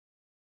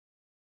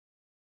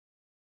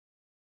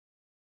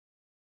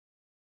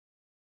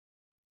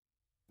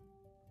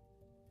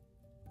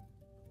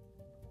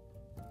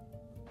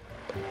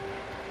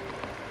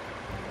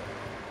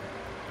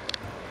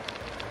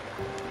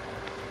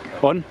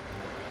On?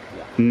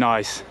 Yeah.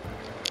 Nice.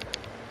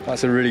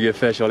 That's a really good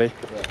fish, Ollie.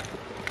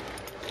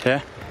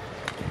 Yeah?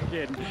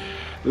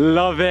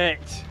 Love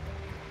it!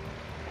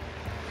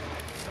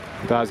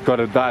 That's got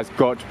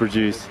to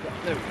produce.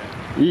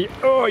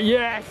 Oh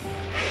yes!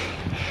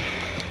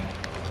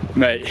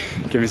 Mate,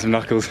 give me some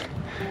knuckles.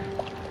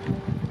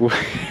 Woo!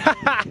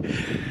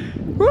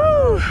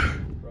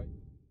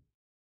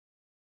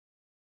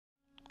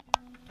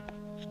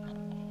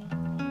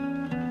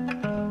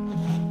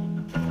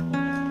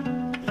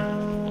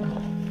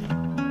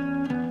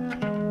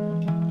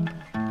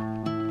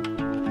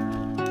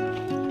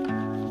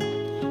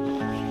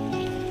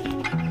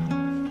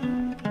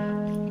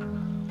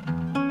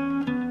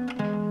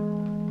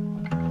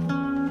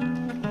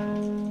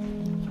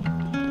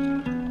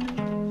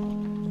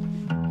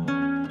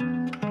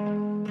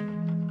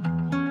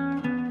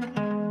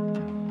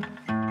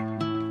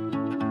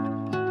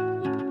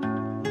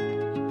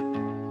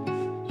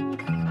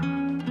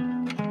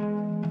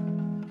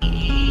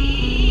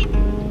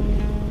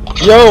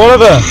 Yo,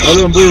 Oliver!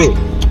 Hello, bro.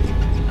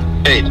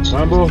 Hey.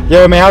 Rambo.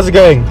 Yo, mate, how's it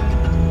going?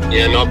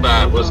 Yeah, not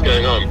bad. What's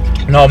going on?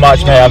 Not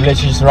much, mate. I've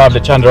literally just arrived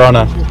at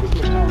Chandarana.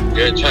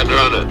 You're in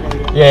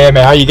Chandarana? Yeah,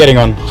 mate. How are you getting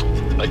on?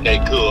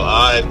 Okay, cool.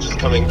 I'm just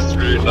coming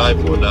through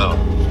Nightmore now.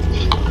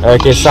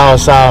 Okay,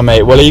 sour,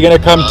 mate. Well, are you going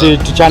to come to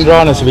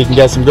Chandarana so we can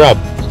get some grub?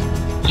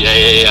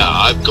 Yeah.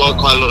 I've got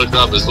quite a lot of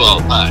grub as well,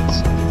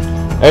 thanks.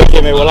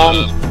 Okay, mate. Well,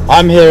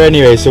 I'm here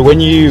anyway, so when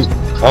you...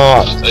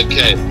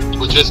 Okay.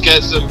 We'll just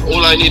get some,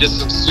 all I need is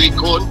some sweet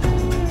corn.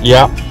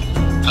 Yeah.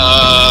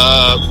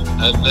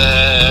 And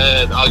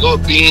then I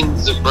got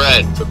beans and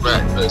bread for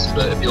breakfast,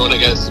 but if you want to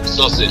get some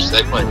sausage,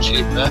 they're quite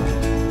cheap there.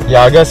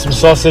 Yeah, I got some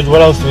sausage. What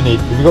else do we need?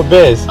 Have you got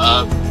beers?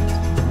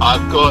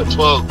 I've got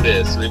 12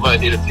 beers, so we might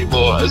need a few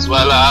more, as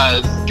well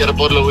as get a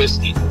bottle of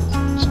whiskey.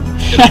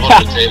 Get a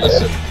bottle of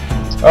Jameson.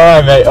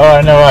 Alright, mate.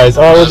 Alright, no worries.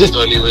 Alright,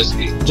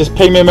 well, just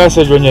ping me a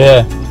message when you're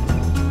here.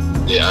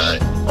 Yeah,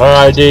 alright.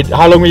 Alright, dude.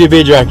 How long will you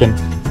be, do you reckon?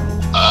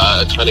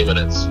 20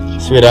 minutes.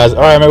 Sweet as.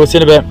 Alright, mate, we'll see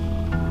you in a bit.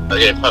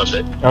 Okay,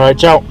 perfect. Alright,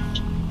 ciao.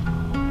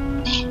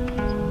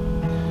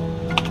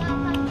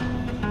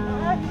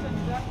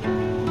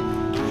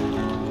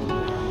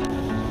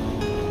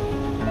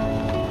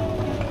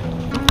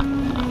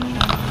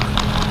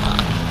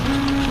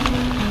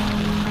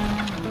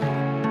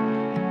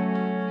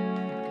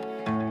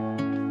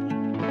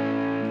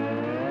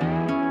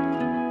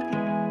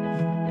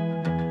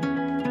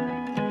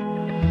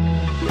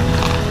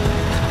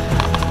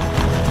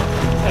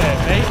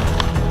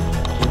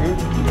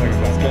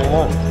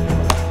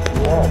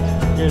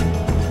 Good.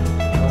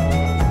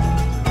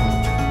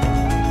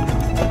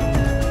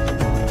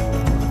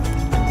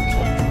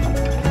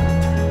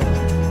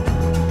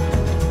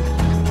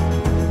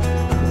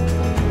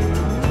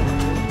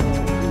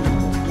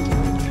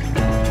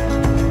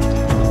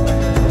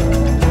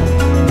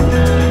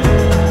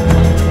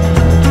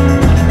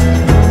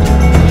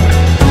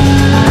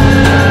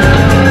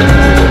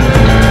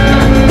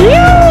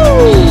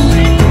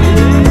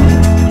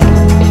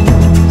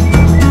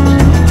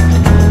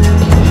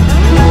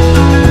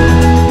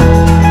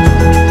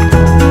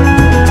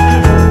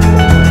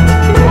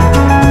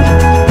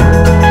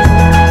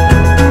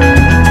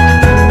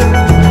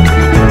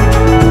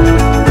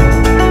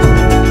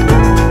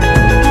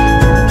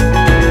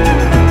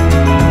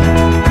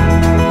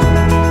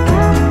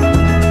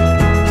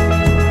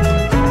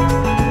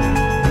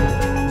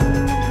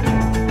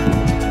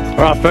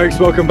 Alright folks,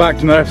 welcome back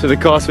to another episode of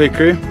the Castaway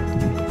Crew.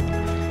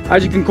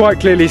 As you can quite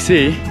clearly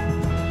see,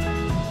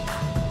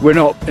 we're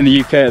not in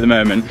the UK at the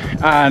moment,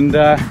 and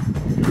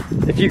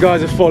if you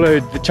guys have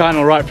followed the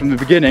channel right from the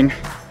beginning,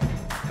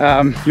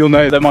 you'll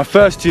know that my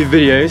first two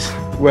videos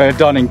were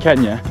done in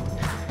Kenya,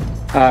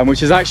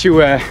 which is actually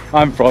where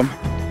I'm from,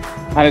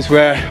 and it's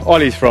where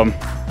Ollie's from.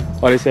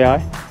 Ollie, say hi.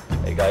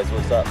 Hey guys,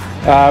 what's up?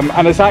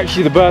 And it's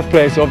actually the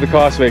birthplace of the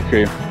Castaway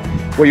Crew.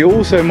 What you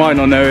also might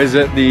not know is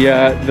that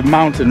the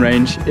mountain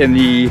range in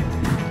the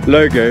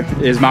logo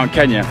is Mount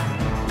Kenya.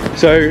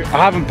 So I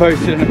haven't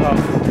posted in about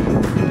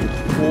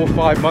 4 or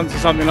 5 months or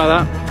something like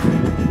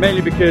that,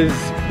 mainly because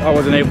I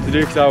wasn't able to do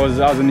it because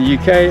I was in the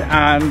UK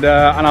and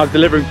I was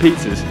delivering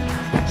pizzas.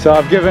 So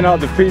I've given up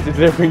the pizza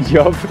delivering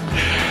job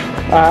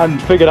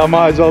and figured I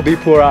might as well be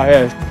poor out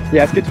here.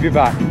 Yeah, it's good to be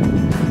back.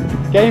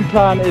 Game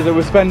plan is that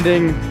we're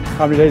spending,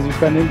 how many days are we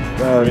spending?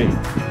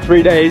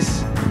 3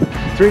 days.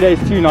 3 days,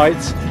 2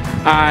 nights.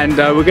 And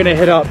we're going to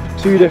hit up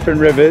 2 different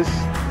rivers,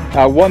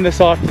 one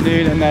this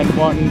afternoon and then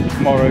one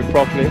tomorrow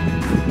properly,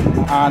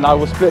 and I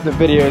will split the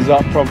videos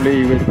up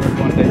probably with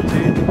one day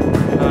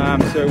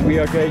 2. So we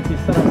are going to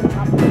set up,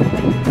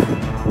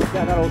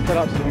 get that all set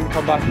up so we can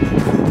come back and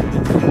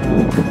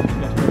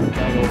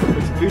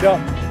put some food up,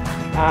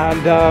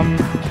 and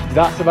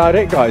that's about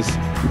it guys.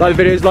 Like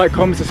the videos, like,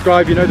 comment,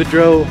 subscribe, you know the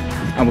drill,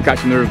 and we'll catch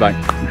you in the riverbank.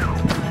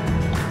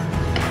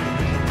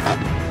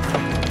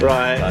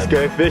 Right, let's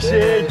go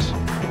fishing!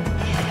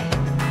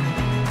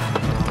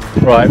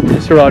 Right, we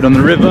just arrived on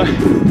the river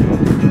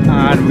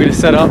and we're going to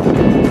set up.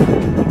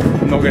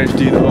 I'm not going to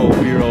do the whole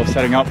B-roll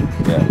setting up.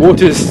 Yeah.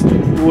 Water's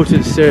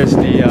water's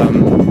seriously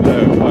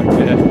low, quite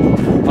clear.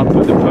 I'll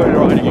put the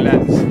polarizing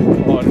lens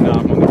on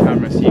the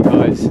camera so you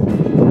guys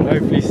can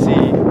hopefully see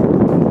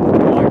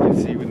what I can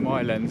see with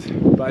my lens.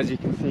 But as you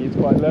can see, it's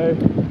quite low.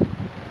 So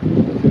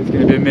it's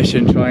going to be a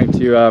mission trying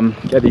to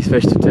get these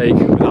fish to take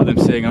without them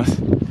seeing us.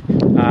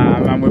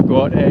 And we've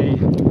got a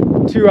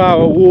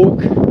 2-hour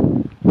walk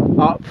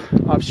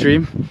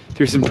upstream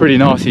through some pretty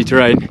nasty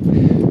terrain.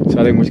 So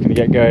I think we're just going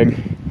to get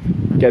going,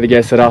 get the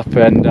gear set up,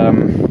 and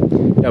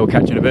yeah, we'll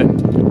catch you in a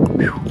bit.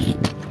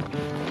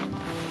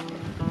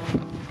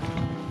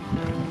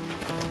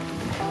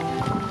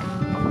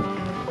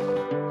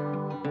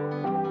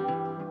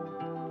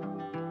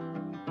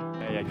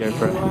 Yeah, go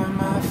for it. You are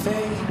my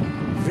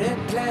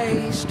favorite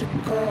place to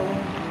go.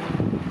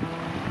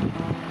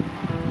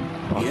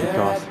 Oh, You're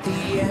gosh. at the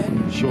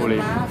end Surely.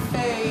 of my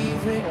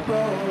favorite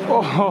road.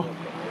 Oh,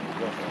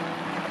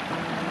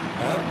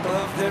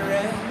 Above the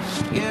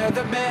rest, you're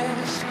the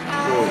best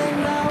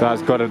I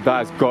know.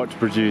 that's got to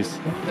produce.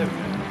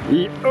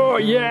 Oh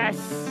yes!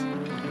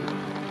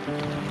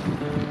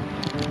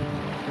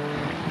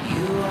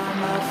 You are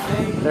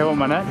my They want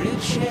my neck.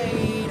 favorite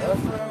shade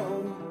of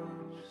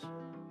rose.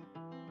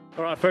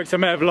 Alright folks, I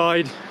may have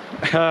lied.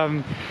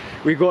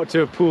 We got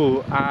to a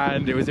pool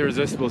and it was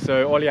irresistible,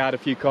 so Ollie had a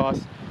few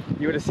casts.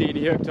 You would have seen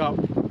he hooked up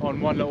on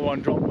one little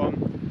one, dropped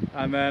one,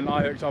 and then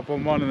I hooked up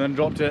on one and then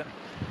dropped it.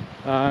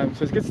 So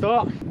it's a good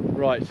start.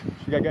 Right,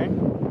 should we get going?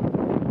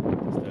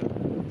 Let's do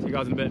it. See you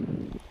guys in a bit.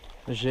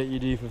 The shit you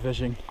do for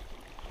fishing.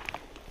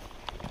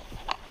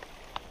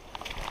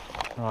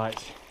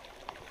 Right.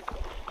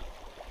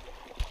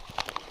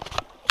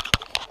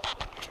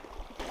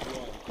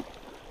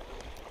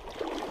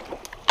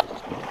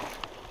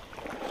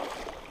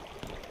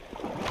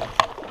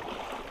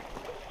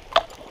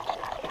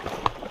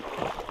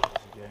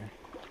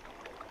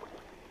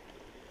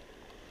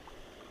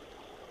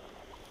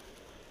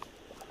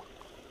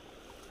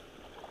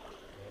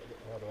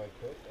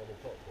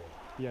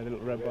 Yeah, the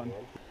little red button.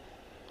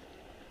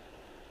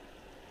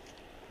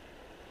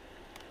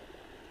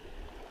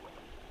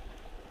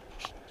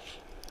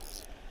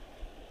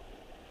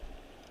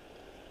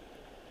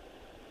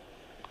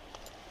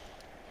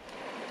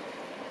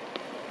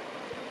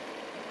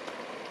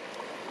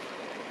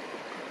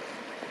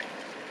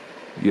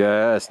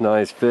 Yes,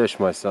 nice fish,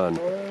 my son.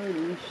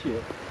 Holy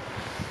shit.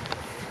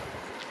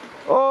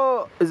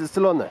 Oh, is it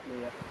still on there?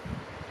 Yeah.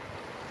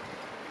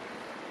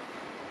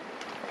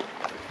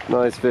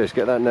 Nice fish,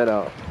 get that net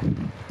out.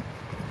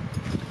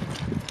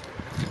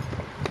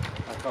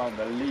 I can't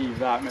believe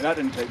that. I mean, that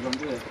didn't take long,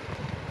 did it?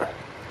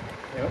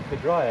 Yeah, what's the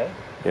dry, eh?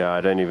 Yeah,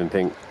 I don't even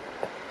think.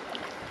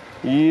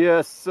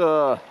 Yes,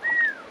 sir.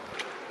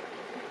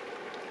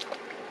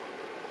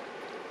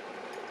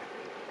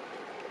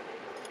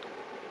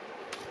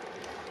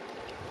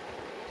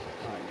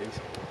 Alright, guys.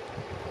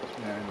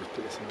 Now just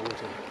put this in the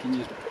water. Can you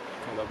just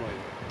hold that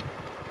blade?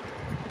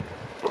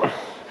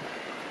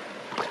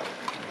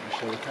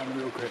 Show the camera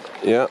real quick.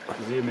 Yeah,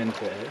 Zoom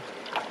into it here.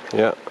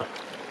 yeah.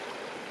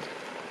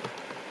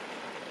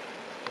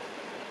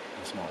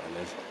 How smart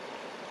it is.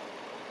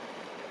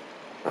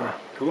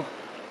 Cool.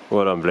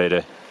 Well done,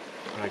 Blady.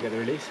 Alright, get the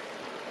release.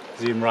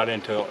 Zoom right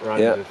into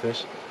Yeah. the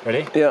fish.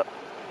 Ready? Yeah.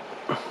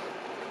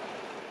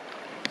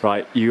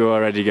 Right, you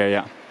are ready to go,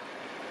 yeah.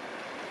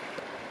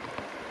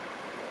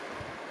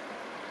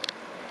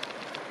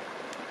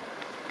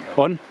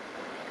 On?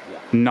 Yeah.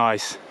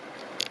 Nice.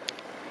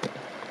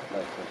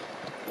 Nice fish.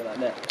 Get that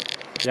net.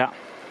 Yeah.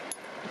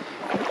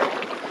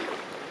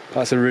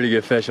 That's a really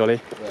good fish,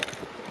 Ollie.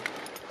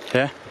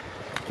 Yeah?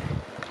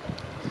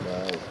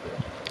 Nice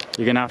fish.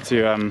 You're gonna have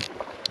to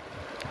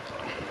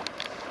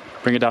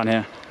bring it down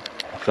here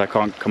because I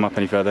can't come up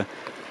any further.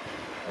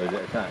 Oh, is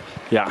it attached?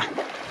 Yeah.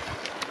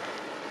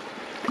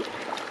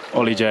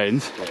 Ollie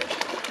Jones.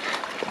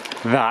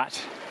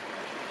 That.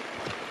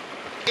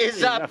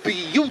 Is a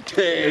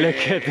beauty!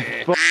 Look at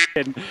the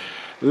fucking.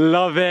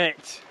 Love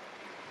it!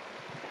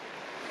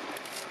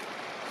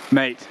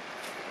 Mate.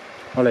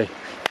 Ollie.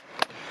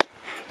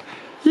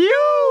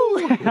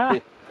 You!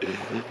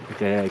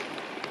 Okay.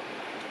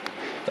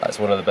 That's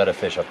one of the better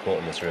fish I've caught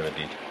in this river,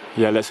 dude.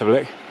 Yeah, let's have a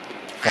look.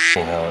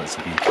 Fucking hell, it's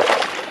a beauty.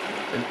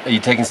 Are you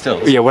taking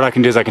stills? Yeah, what I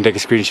can do is I can take a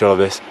screenshot of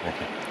this. Okay.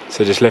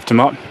 So just lift him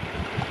up,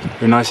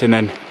 real nice, and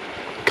then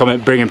come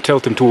and bring him,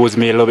 tilt him towards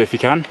me a little bit if you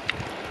can.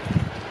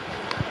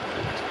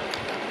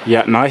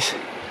 Yeah, nice.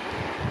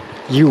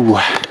 You.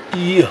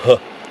 Yeah.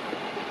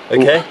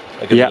 Okay?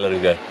 I can Yeah. let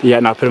him go. Yeah,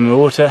 now put him in the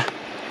water.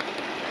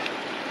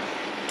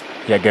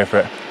 Yeah, go for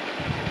it.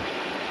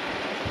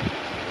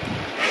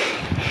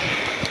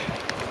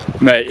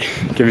 Mate,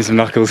 give me some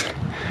knuckles.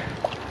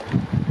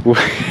 Woo!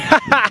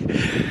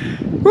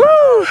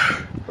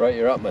 Right,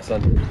 you're up, my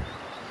son.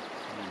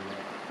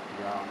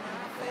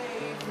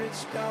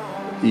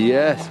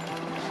 Yes.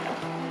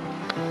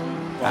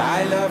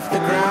 I love the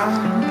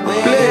ground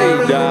where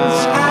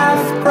roots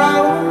have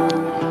grown.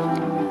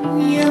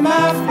 You're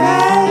my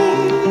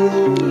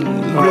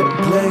favorite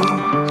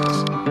place.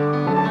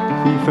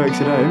 For you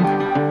folks at home,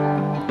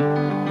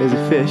 there's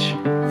a fish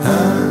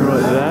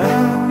right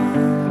there.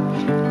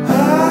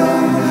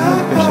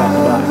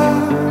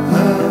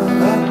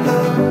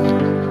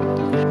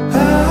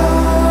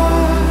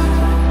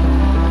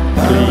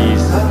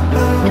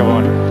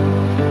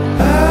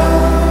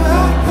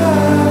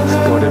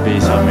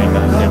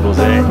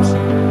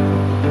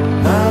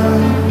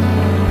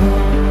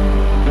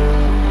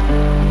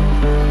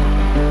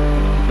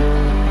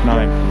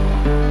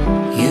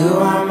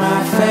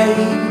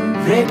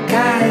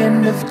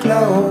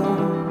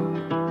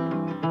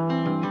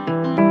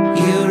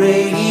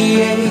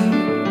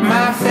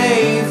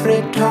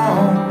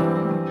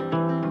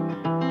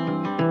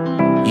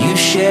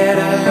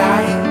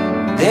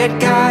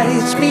 that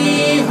guides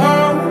me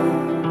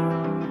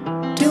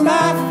home to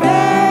my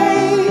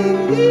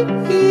favorite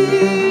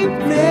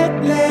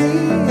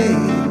place.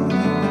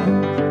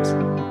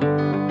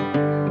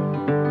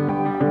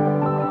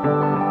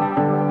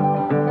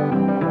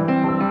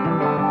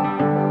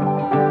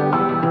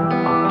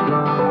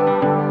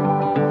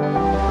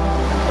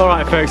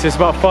 Alright folks, it's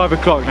about 5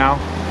 o'clock now.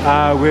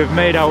 We've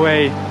made our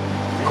way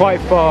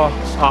quite far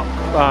up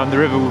the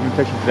river we've been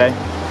fishing today.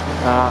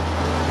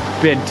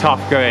 Been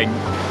tough going,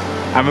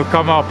 and we've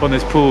come up on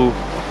this pool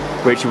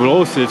which you will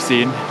also have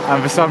seen,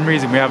 and for some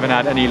reason we haven't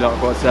had any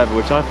luck whatsoever,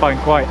 which I find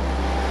quite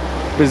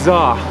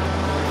bizarre.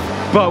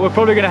 But we're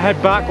probably going to head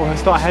back, or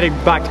start heading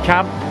back to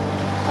camp.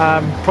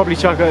 Probably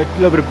chuck a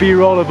little bit of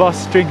b-roll of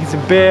us drinking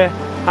some beer,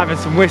 having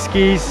some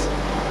whiskies,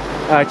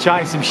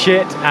 chatting some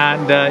shit,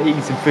 and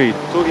eating some food.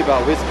 Talking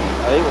about whiskey,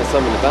 I think there's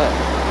some in the back.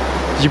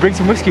 Did you bring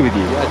some whiskey with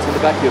you? Yeah, it's in the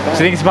back of your bag.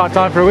 So you think it's about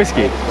time for a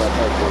whiskey?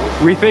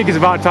 We think it's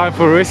about time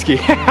for a whiskey.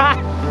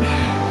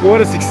 What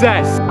a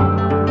success!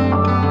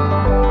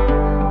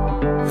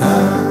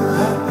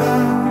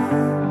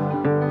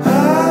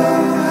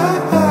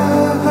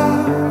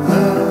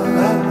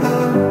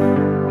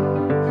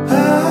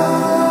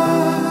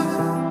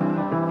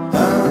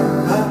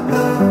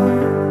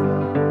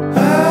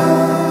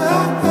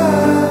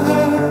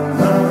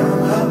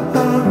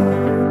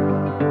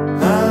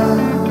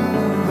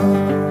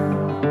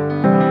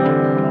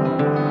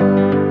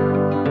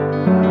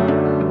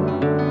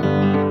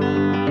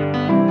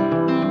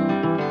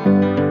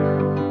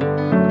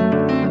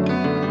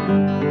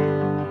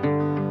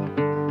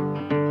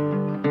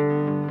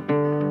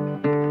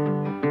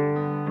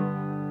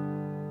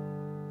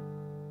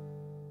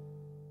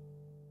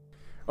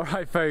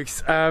 Alright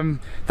folks,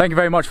 thank you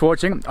very much for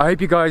watching. I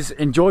hope you guys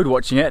enjoyed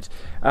watching it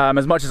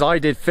as much as I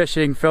did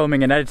fishing,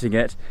 filming and editing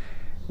it.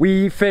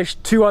 We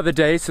fished 2 other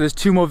days, so there's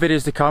 2 more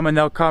videos to come, and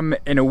they'll come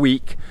in a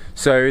week.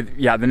 So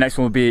yeah, the next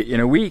one will be in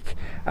a week.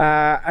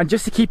 And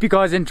just to keep you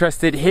guys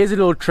interested, here's a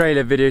little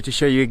trailer video to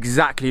show you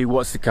exactly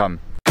what's to come.